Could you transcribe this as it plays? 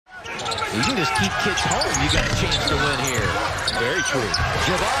You can just keep kids home. You got a chance to win here. Very true.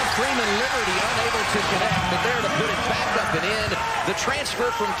 Javon Freeman Liberty unable to connect, but there to put it back up and in. The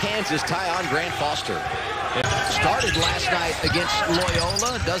transfer from Kansas, Tyon Grant Foster. Started last night against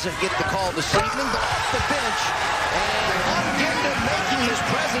Loyola. Doesn't get the call this evening, but off the bench. And Ogden making his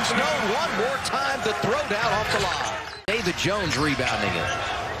presence known one more time. The throw down off the line. David Jones rebounding it.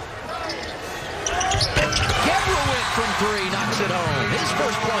 Gebrowick from three knocks it home. His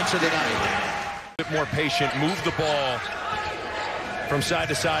first points of the night. A bit more patient, move the ball from side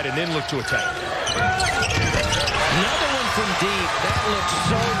to side, and then look to attack. Another one from deep. That looks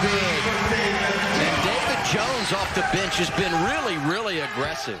so good. And David Jones off the bench has been really, really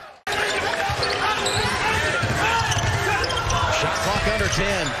aggressive. Shot clock under 10.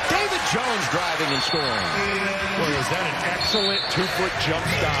 David Jones driving and scoring. Boy, was that an excellent two-foot jump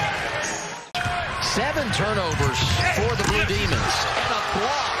stop. 7 turnovers for the Blue Demons. And a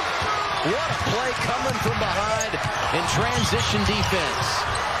block. What a play coming from behind in transition defense.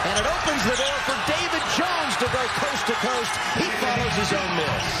 And it opens the door for David Jones to go coast to coast. He follows his own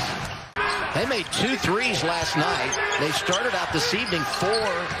miss. They made 2 threes last night. They started out this evening 4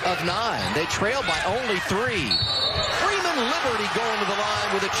 of 9. They trailed by only 3. Freeman Liberty going to the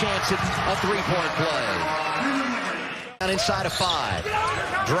line with a chance at a 3-point play. And inside of 5.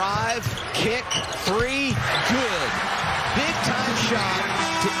 Drive, kick, 3, good. Big time shot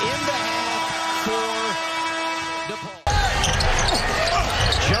to end the half for DePaul.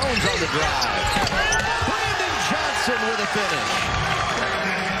 Jones on the drive. Brandon Johnson with a finish.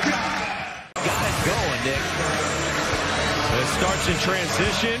 Got it going, Nick. It starts in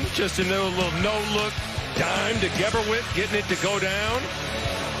transition. Just a little no-look dime to Gebrowick, getting it to go down.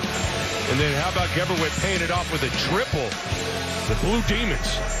 And then how about Gebrowick paying it off with a triple? The Blue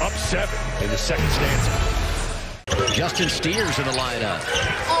Demons up 7 in the second stanza. Justin Steers in the lineup.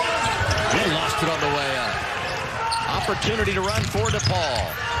 He lost it on the way up. Opportunity to run for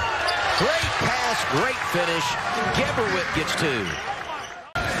DePaul. Great pass, great finish. Gebrowick gets 2.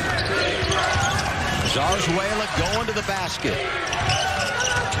 Zarzuela going to the basket.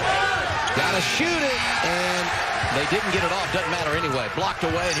 Got to shoot it, and they didn't get it off. Doesn't matter anyway. Blocked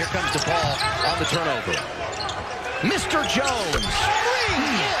away, and here comes DePaul on the turnover. Mr. Jones. Ring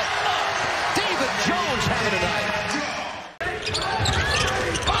it. David Jones having a night.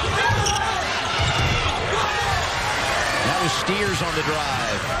 That was Steers on the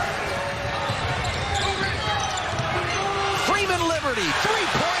drive. Freeman Liberty,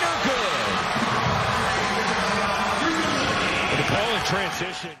 3-pointer good. DePaul in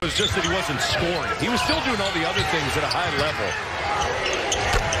transition. It was just that he wasn't scoring. He was still doing all the other things at a high level.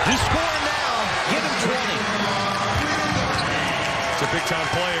 He's scoring now. Give him 20. It's a big-time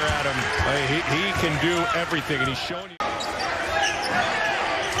player, Adam. He can do everything, and he's showing you.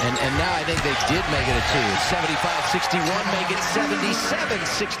 And now I think they did make it a 2. It's 75-61, make it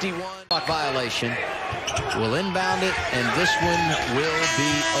 77-61. Violation. Will inbound it, and this one will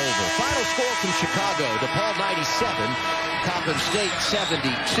be over. Final score from Chicago. DePaul 97, Coppin State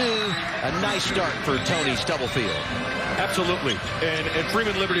 72. A nice start for Tony Stubblefield. Absolutely. And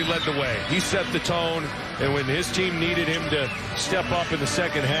Freeman Liberty led the way. He set the tone, and when his team needed him to step up in the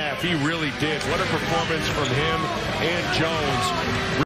second half, he really did. What a performance from him and Jones.